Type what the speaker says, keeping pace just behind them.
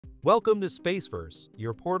Welcome to Spaceverse,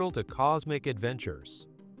 your portal to cosmic adventures.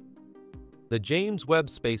 The James Webb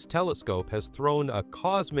Space Telescope has thrown a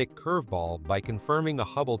cosmic curveball by confirming the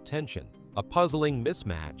Hubble tension, a puzzling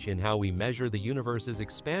mismatch in how we measure the universe's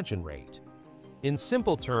expansion rate. In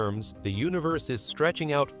simple terms, the universe is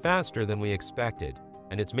stretching out faster than we expected,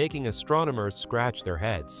 and it's making astronomers scratch their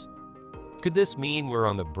heads. Could this mean we're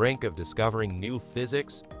on the brink of discovering new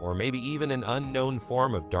physics, or maybe even an unknown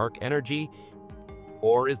form of dark energy?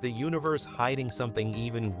 Or is the universe hiding something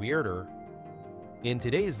even weirder? In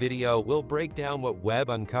today's video, we'll break down what Webb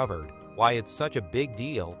uncovered, why it's such a big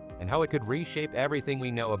deal, and how it could reshape everything we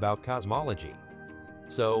know about cosmology.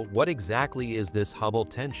 So, what exactly is this Hubble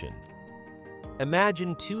tension?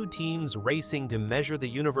 Imagine two teams racing to measure the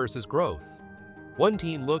universe's growth. One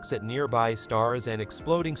team looks at nearby stars and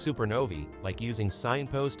exploding supernovae, like using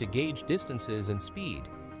signposts to gauge distances and speed.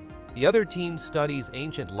 The other team studies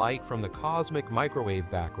ancient light from the cosmic microwave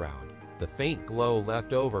background, the faint glow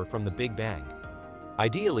left over from the Big Bang.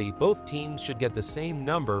 Ideally, both teams should get the same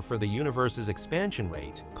number for the universe's expansion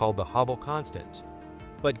rate, called the Hubble constant.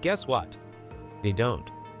 But guess what? They don't.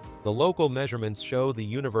 The local measurements show the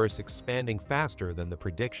universe expanding faster than the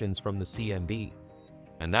predictions from the CMB.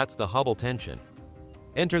 And that's the Hubble tension.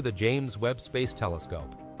 Enter the James Webb Space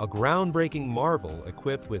Telescope, a groundbreaking marvel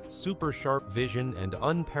equipped with super-sharp vision and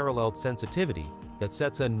unparalleled sensitivity that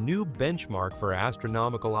sets a new benchmark for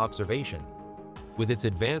astronomical observation. With its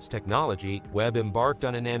advanced technology, Webb embarked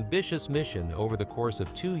on an ambitious mission over the course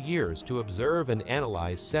of 2 years to observe and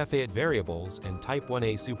analyze Cepheid variables and Type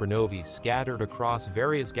 1a supernovae scattered across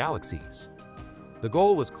various galaxies. The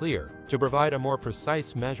goal was clear: to provide a more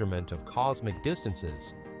precise measurement of cosmic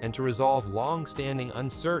distances and to resolve long-standing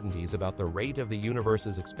uncertainties about the rate of the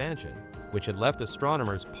universe's expansion, which had left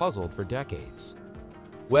astronomers puzzled for decades.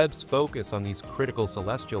 Webb's focus on these critical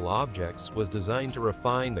celestial objects was designed to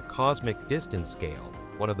refine the cosmic distance scale,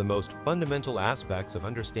 one of the most fundamental aspects of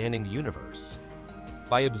understanding the universe.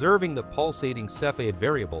 By observing the pulsating Cepheid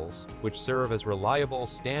variables, which serve as reliable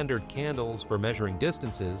standard candles for measuring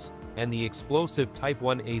distances, and the explosive Type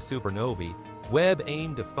 1a supernovae, Webb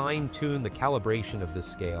aimed to fine-tune the calibration of this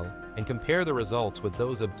scale and compare the results with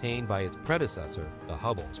those obtained by its predecessor, the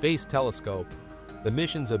Hubble Space Telescope. The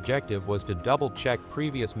mission's objective was to double-check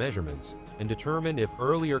previous measurements and determine if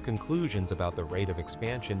earlier conclusions about the rate of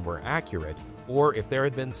expansion were accurate or if there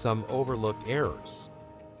had been some overlooked errors.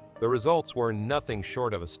 The results were nothing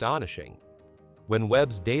short of astonishing. When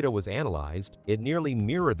Webb's data was analyzed, it nearly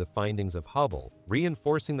mirrored the findings of Hubble,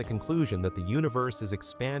 reinforcing the conclusion that the universe is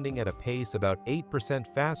expanding at a pace about 8%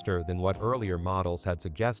 faster than what earlier models had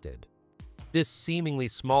suggested. This seemingly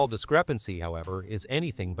small discrepancy, however, is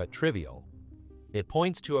anything but trivial. It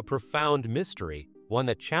points to a profound mystery, one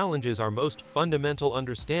that challenges our most fundamental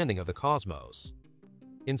understanding of the cosmos.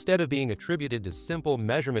 Instead of being attributed to simple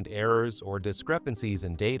measurement errors or discrepancies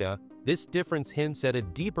in data, this difference hints at a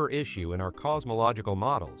deeper issue in our cosmological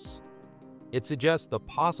models. It suggests the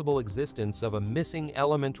possible existence of a missing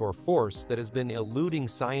element or force that has been eluding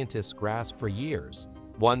scientists' grasp for years,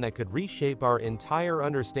 one that could reshape our entire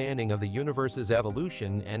understanding of the universe's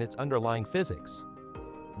evolution and its underlying physics.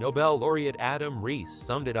 Nobel laureate Adam Rees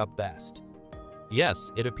summed it up best.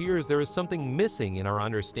 Yes, it appears there is something missing in our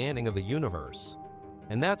understanding of the universe.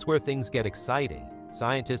 And that's where things get exciting.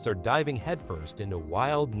 Scientists are diving headfirst into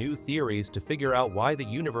wild new theories to figure out why the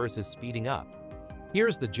universe is speeding up.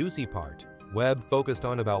 Here's the juicy part. Webb focused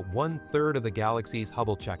on about 1/3 of the galaxies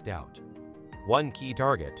Hubble checked out. One key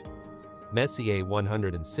target: Messier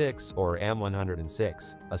 106 or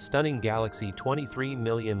M106, a stunning galaxy 23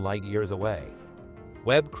 million light-years away.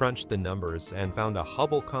 Webb crunched the numbers and found a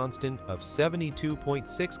Hubble constant of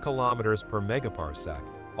 72.6 kilometers per megaparsec,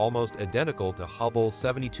 almost identical to Hubble's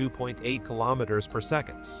 72.8 kilometers per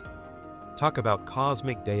second. Talk about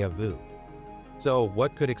cosmic déjà vu. So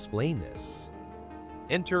what could explain this?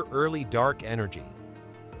 Enter early dark energy.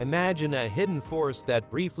 Imagine a hidden force that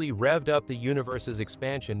briefly revved up the universe's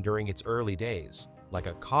expansion during its early days, like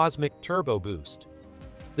a cosmic turbo boost.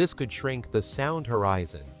 This could shrink the sound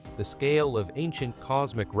horizon, the scale of ancient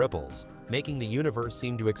cosmic ripples, making the universe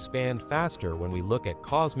seem to expand faster when we look at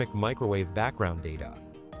cosmic microwave background data.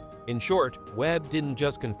 In short, Webb didn't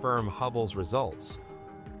just confirm Hubble's results.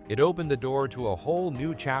 It opened the door to a whole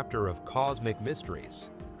new chapter of cosmic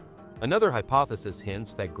mysteries. Another hypothesis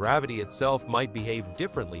hints that gravity itself might behave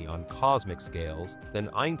differently on cosmic scales than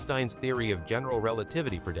Einstein's theory of general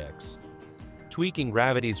relativity predicts. Tweaking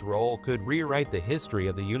gravity's role could rewrite the history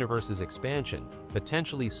of the universe's expansion,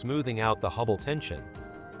 potentially smoothing out the Hubble tension.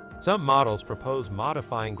 Some models propose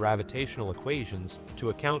modifying gravitational equations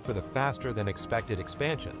to account for the faster-than-expected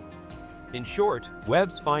expansion. In short,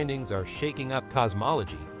 Webb's findings are shaking up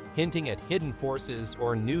cosmology, hinting at hidden forces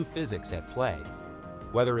or new physics at play.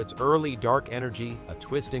 Whether it's early dark energy, a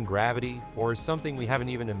twist in gravity, or something we haven't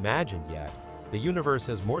even imagined yet, the universe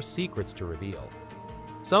has more secrets to reveal.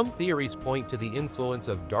 Some theories point to the influence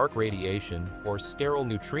of dark radiation or sterile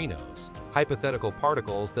neutrinos, hypothetical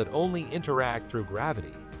particles that only interact through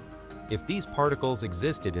gravity. If these particles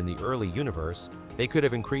existed in the early universe, they could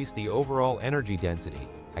have increased the overall energy density,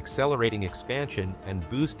 accelerating expansion and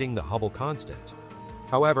boosting the Hubble constant.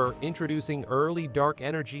 However, introducing early dark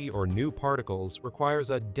energy or new particles requires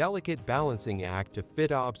a delicate balancing act to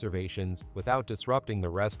fit observations without disrupting the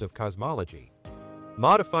rest of cosmology.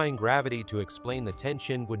 Modifying gravity to explain the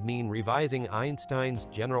tension would mean revising Einstein's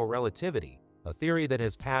general relativity, a theory that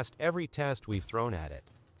has passed every test we've thrown at it.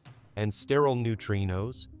 And sterile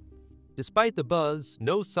neutrinos? Despite the buzz,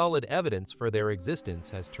 no solid evidence for their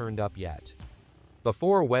existence has turned up yet.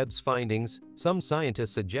 Before Webb's findings, some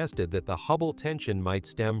scientists suggested that the Hubble tension might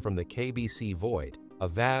stem from the KBC void, a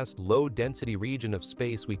vast, low-density region of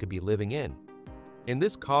space we could be living in. In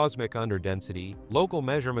this cosmic underdensity, local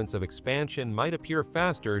measurements of expansion might appear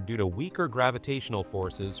faster due to weaker gravitational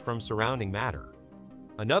forces from surrounding matter.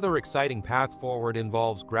 Another exciting path forward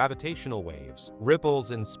involves gravitational waves,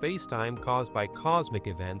 ripples in spacetime caused by cosmic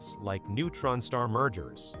events like neutron star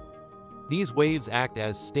mergers. These waves act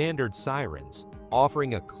as standard sirens,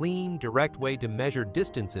 offering a clean, direct way to measure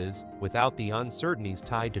distances without the uncertainties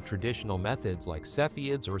tied to traditional methods like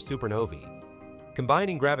Cepheids or supernovae.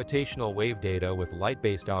 Combining gravitational wave data with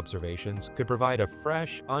light-based observations could provide a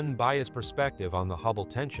fresh, unbiased perspective on the Hubble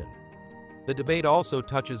tension. The debate also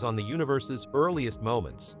touches on the universe's earliest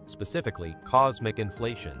moments, specifically cosmic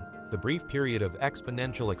inflation, the brief period of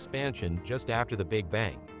exponential expansion just after the Big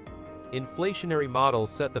Bang. Inflationary models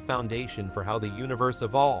set the foundation for how the universe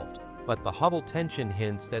evolved, but the Hubble tension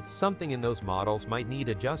hints that something in those models might need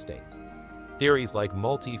adjusting. Theories like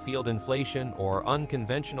multi-field inflation or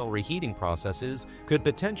unconventional reheating processes could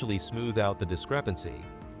potentially smooth out the discrepancy.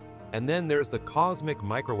 And then there's the cosmic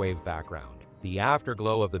microwave background, the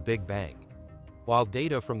afterglow of the Big Bang. While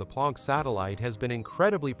data from the Planck satellite has been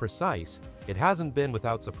incredibly precise, it hasn't been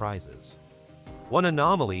without surprises. One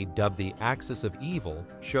anomaly, dubbed the axis of evil,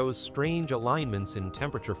 shows strange alignments in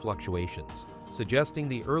temperature fluctuations, suggesting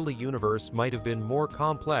the early universe might have been more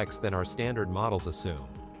complex than our standard models assume.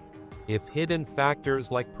 If hidden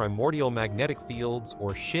factors like primordial magnetic fields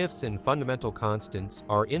or shifts in fundamental constants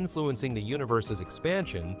are influencing the universe's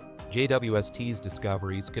expansion, JWST's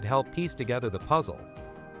discoveries could help piece together the puzzle.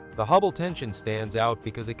 The Hubble tension stands out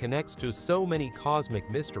because it connects to so many cosmic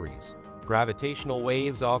mysteries. Gravitational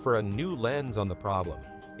waves offer a new lens on the problem.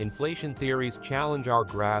 Inflation theories challenge our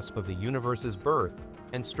grasp of the universe's birth,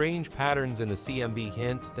 and strange patterns in the CMB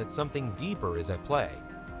hint that something deeper is at play.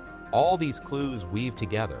 All these clues weave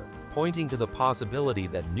together, pointing to the possibility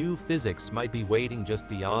that new physics might be waiting just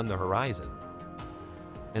beyond the horizon.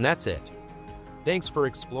 And that's it. Thanks for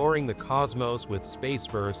exploring the cosmos with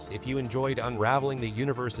Spaceverse. If you enjoyed unraveling the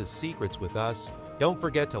universe's secrets with us, don't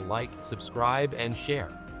forget to like, subscribe, and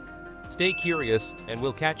share. Stay curious, and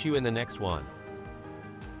we'll catch you in the next one.